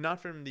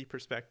 Not from the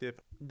perspective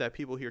that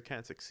people here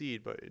can't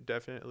succeed, but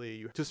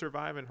definitely to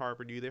survive in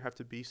Harvard, you either have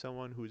to be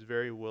someone who's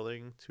very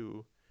willing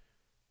to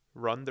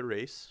run the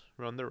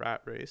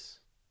rat race,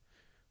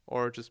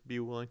 or just be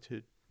willing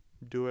to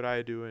do what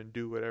I do and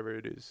do whatever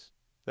it is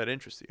that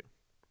interests you.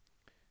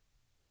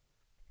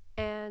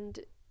 And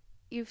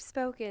you've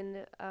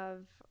spoken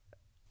of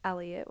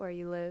Elliot, where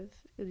you live.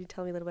 Could you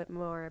tell me a little bit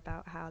more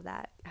about how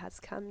that has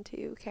come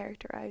to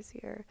characterize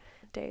your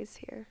days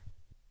here?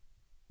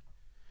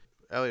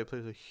 Elliot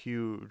plays a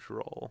huge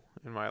role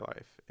in my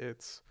life.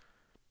 It's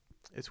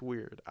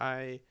weird.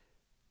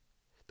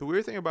 The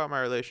weird thing about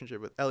my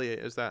relationship with Elliot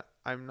is that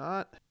I'm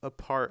not a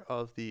part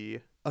of the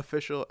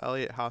official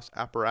Elliot House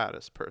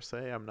apparatus per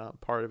se. I'm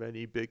not part of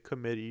any big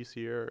committees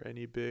here, or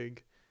any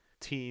big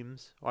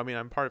teams. Well, I mean,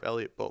 I'm part of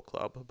Elliot Boat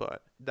Club,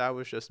 but that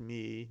was just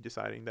me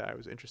deciding that I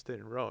was interested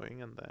in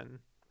rowing,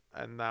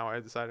 and now I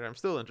decided I'm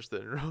still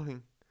interested in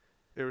rowing.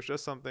 It was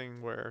just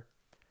something where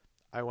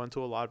I went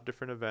to a lot of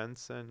different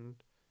events and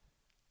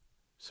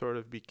sort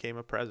of became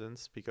a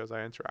presence because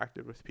I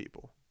interacted with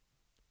people,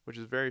 which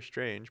is very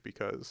strange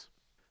because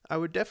I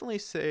would definitely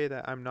say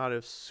that I'm not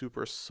a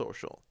super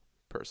social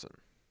person.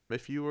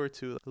 If you were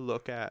to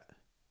look at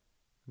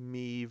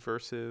me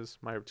versus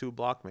my two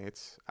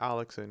blockmates,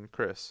 Alex and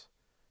Chris,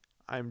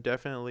 I'm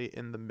definitely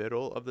in the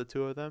middle of the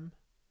two of them,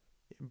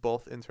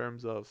 both in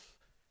terms of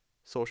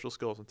social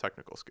skills and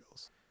technical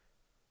skills.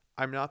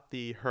 I'm not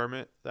the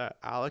hermit that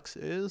Alex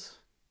is,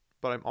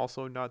 but I'm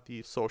also not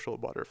the social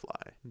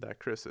butterfly that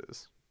Chris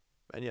is.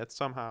 And yet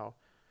somehow,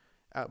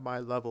 at my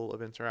level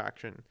of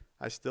interaction,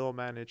 I still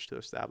manage to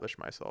establish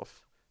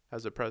myself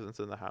as a presence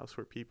in the house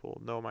where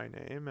people know my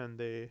name and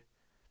they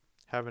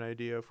have an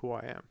idea of who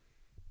I am.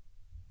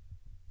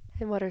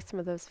 And what are some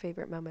of those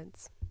favorite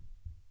moments?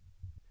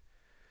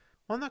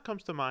 One that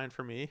comes to mind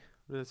for me,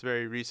 that's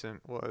very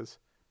recent, was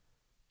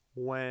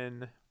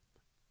when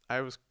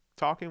I was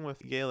talking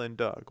with Gail and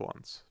Doug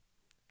once.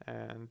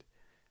 And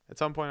at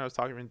some point I was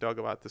talking to Doug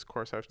about this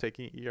course I was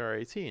taking,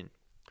 ER18.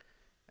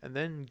 And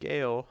then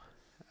Gail,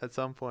 at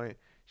some point,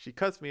 she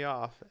cuts me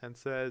off and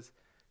says,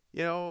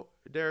 you know,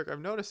 Derek, I've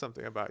noticed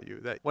something about you,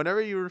 that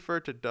whenever you refer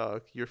to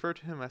Doug, you refer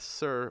to him as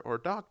sir or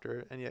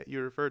doctor, and yet you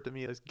refer to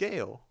me as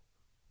Gail.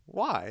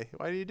 Why?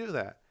 Why do you do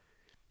that?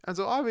 And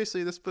so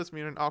obviously this puts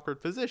me in an awkward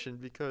position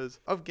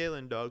because of Gail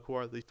and Doug, who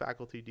are the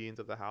faculty deans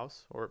of the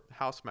house, or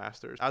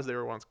housemasters, as they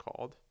were once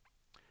called.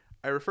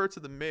 I refer to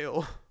the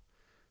male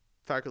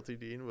faculty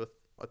dean with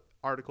an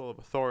article of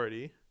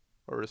authority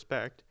or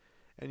respect,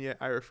 and yet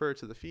I refer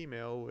to the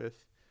female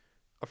with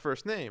a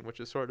first name, which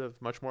is sort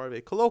of much more of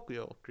a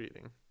colloquial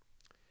greeting.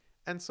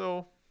 And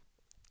so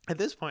at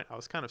this point, I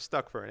was kind of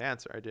stuck for an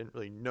answer. I didn't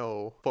really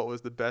know what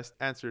was the best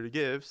answer to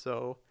give,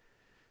 so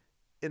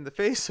in the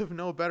face of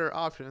no better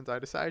options, I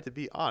decided to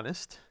be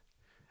honest.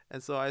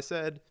 And so I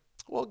said,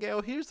 well,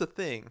 Gail, here's the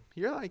thing.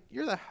 You're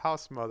the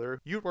house mother.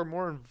 You are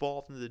more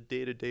involved in the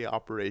day-to-day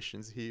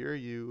operations here.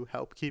 You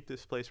help keep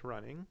this place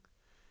running.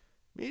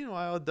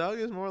 Meanwhile, Doug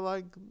is more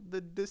like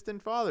the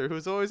distant father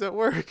who's always at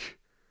work.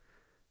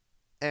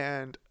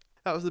 And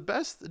that was the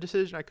best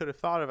decision I could have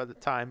thought of at the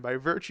time by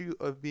virtue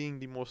of being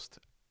the most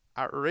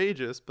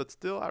outrageous, but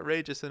still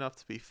outrageous enough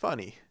to be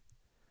funny.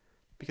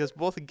 Because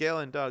both Gail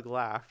and Doug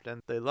laughed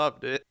and they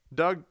loved it.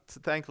 Doug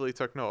thankfully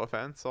took no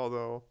offense,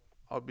 although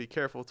I'll be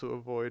careful to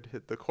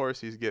avoid the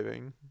course he's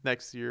giving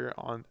next year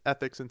on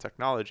ethics and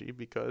technology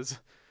because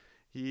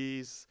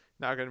he's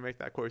not going to make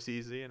that course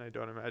easy, and I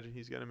don't imagine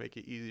he's going to make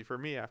it easy for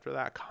me after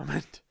that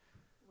comment.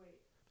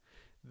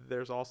 Wait.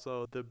 There's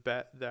also the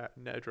bet that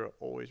Nedra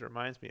always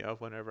reminds me of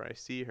whenever I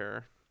see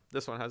her.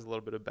 This one has a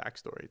little bit of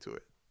backstory to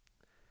it.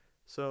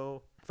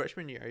 So,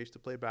 freshman year, I used to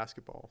play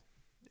basketball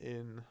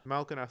in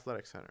Malkin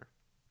Athletic Center.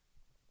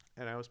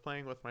 And I was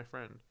playing with my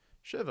friend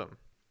Shivam.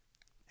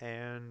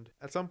 And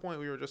at some point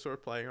we were just sort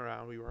of playing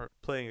around. We weren't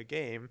playing a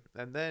game.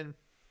 And then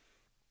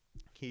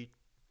he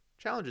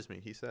challenges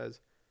me. He says,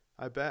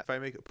 I bet if I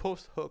make a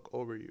post hook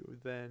over you,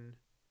 then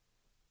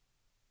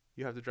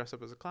you have to dress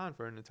up as a clown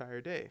for an entire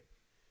day.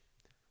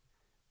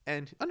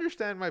 And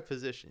understand my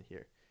position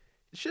here.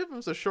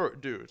 Shivam's a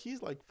short dude.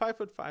 He's like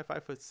 5'5",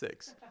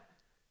 5'6".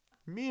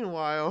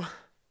 Meanwhile,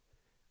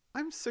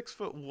 I'm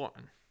 6'1".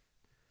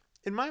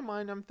 In my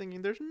mind, I'm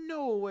thinking there's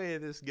no way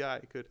this guy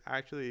could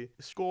actually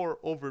score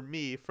over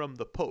me from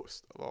the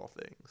post, of all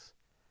things.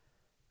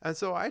 And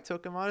so I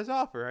took him on his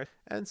offer.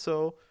 And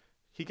so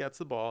he gets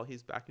the ball.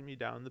 He's backing me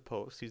down the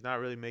post. He's not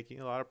really making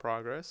a lot of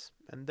progress.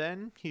 And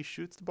then he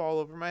shoots the ball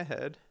over my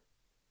head,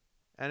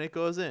 and it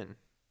goes in.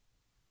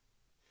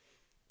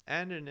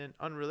 And in an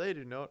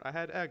unrelated note, I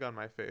had egg on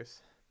my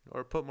face.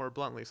 Or put more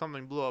bluntly,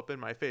 something blew up in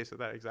my face at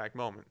that exact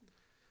moment.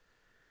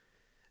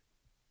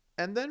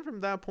 And then from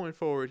that point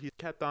forward, he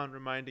kept on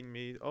reminding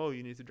me, oh,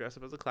 you need to dress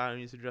up as a clown, you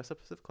need to dress up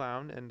as a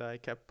clown, and I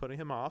kept putting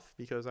him off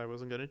because I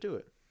wasn't going to do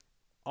it.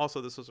 Also,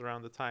 this was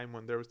around the time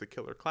when there was the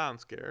killer clown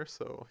scare,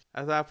 so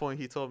at that point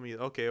he told me,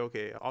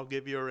 okay, I'll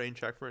give you a rain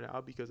check for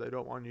now because I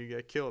don't want you to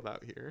get killed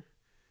out here.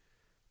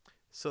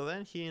 So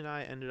then he and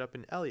I ended up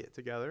in Elliott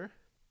together.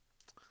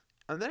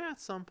 And then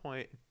at some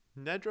point,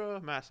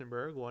 Nedra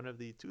Massenberg, one of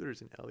the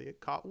tutors in Elliott,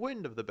 caught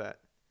wind of the bet.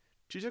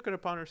 She took it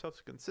upon herself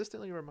to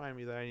consistently remind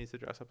me that I need to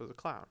dress up as a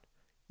clown.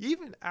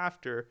 Even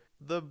after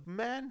the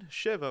man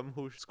Shivam,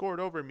 who scored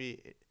over me,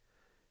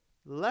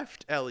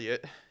 left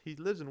Elliott. He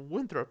lives in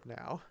Winthrop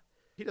now.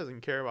 He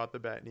doesn't care about the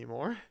bet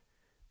anymore.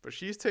 But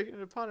she's taken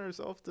it upon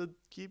herself to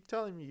keep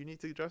telling me you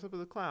need to dress up as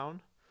a clown.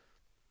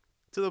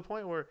 To the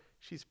point where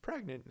she's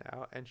pregnant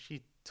now, and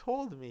she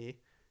told me,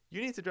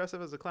 you need to dress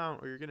up as a clown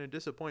or you're going to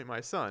disappoint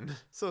my son.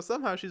 So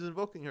somehow she's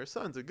invoking her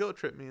son to guilt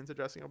trip me into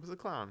dressing up as a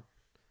clown.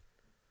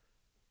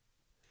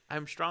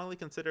 I'm strongly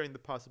considering the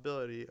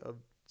possibility of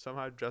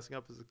somehow dressing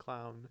up as a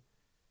clown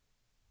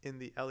in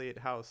the Elliott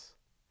House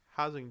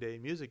Housing Day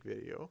music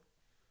video.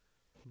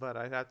 But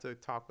I'd have to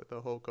talk with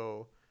the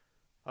Hoko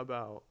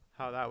about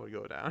how that would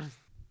go down.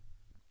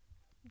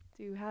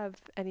 Do you have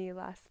any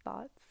last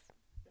thoughts?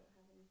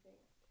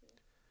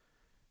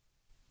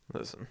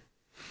 Listen.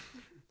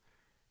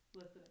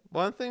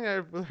 One thing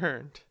I've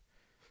learned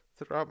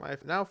throughout my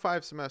now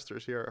 5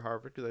 semesters here at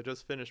Harvard, because I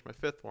just finished my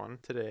 5th one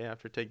today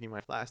after taking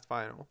my last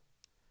final.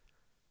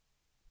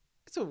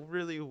 it's a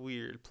really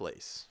weird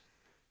place.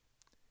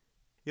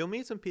 You'll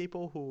meet some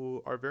people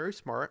who are very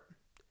smart,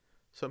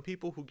 some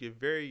people who give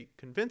very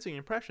convincing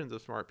impressions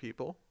of smart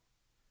people,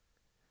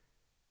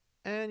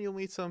 and you'll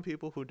meet some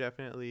people who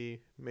definitely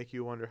make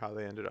you wonder how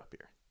they ended up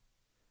here.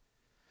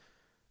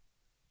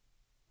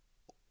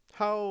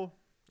 How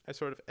I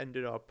sort of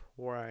ended up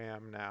where I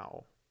am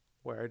now,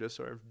 where I just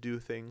sort of do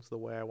things the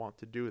way I want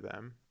to do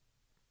them.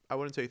 I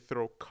wouldn't say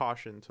throw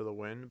caution to the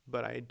wind,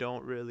 but I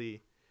don't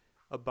really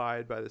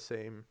abide by the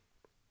same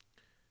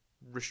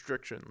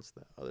restrictions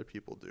that other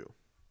people do.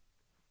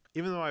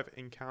 Even though I've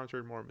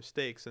encountered more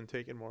mistakes and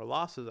taken more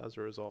losses as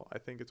a result, I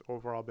think it's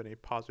overall been a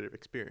positive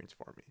experience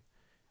for me.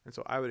 And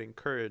so I would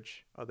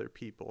encourage other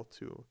people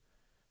to,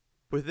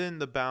 within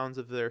the bounds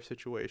of their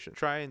situation,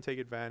 try and take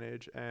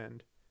advantage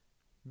and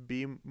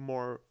be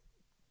more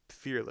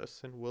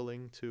fearless and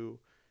willing to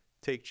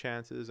take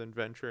chances and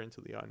venture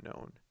into the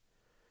unknown.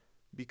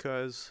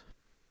 Because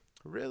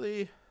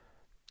really,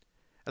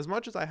 as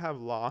much as I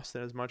have lost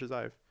and as much as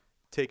I've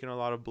taken a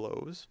lot of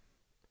blows,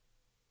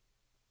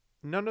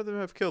 none of them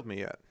have killed me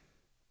yet.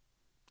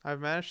 I've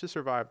managed to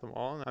survive them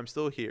all, and I'm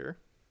still here.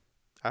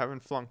 I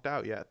haven't flunked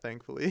out yet,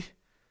 thankfully.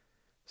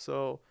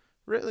 So,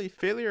 really,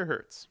 failure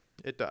hurts.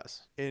 It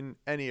does. In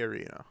any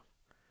arena.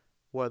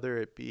 Whether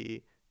it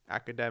be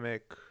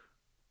academic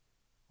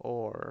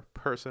or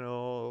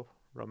personal,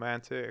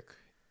 romantic,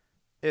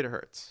 it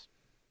hurts.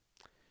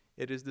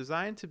 It is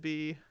designed to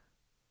be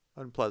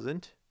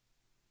unpleasant.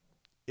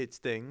 It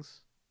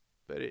stings,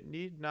 but it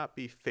need not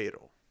be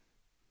fatal.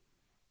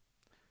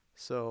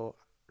 So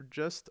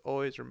just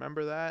always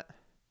remember that.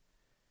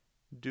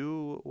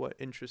 Do what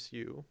interests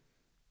you.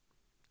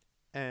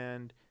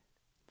 And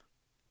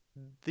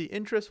the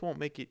interest won't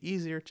make it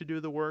easier to do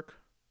the work,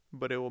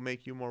 but it will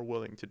make you more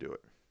willing to do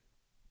it.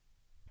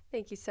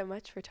 Thank you so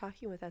much for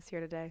talking with us here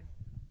today.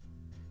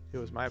 It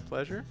was my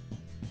pleasure.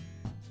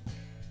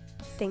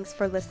 Thanks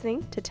for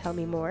listening to Tell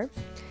Me More.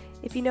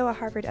 If you know a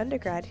Harvard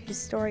undergrad whose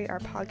story our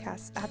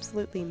podcast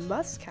absolutely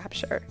must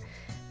capture,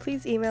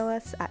 please email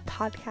us at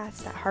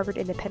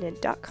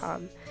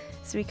podcast@harvardindependent.com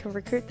so we can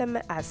recruit them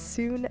as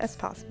soon as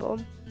possible.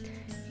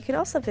 You can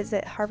also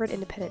visit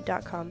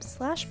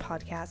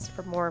harvardindependent.com/podcast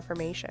for more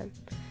information.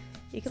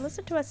 You can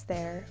listen to us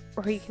there,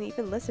 or you can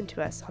even listen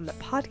to us on the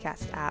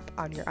podcast app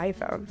on your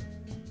iPhone.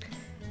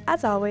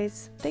 As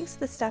always, thanks to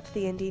the staff of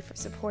the Indy for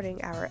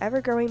supporting our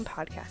ever-growing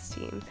podcast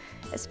team,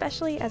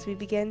 especially as we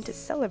begin to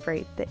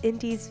celebrate the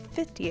Indy's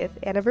 50th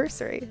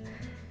anniversary.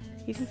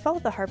 You can follow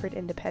the Harvard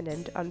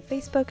Independent on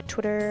Facebook,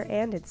 Twitter,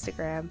 and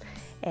Instagram,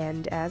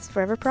 and as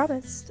forever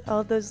promised, all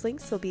of those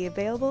links will be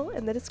available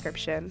in the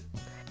description.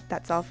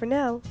 That's all for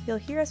now. You'll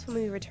hear us when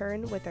we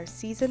return with our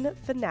season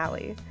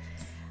finale.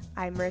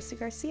 I'm Marissa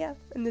Garcia,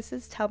 and this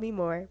is Tell Me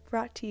More,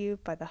 brought to you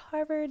by the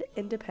Harvard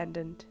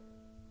Independent.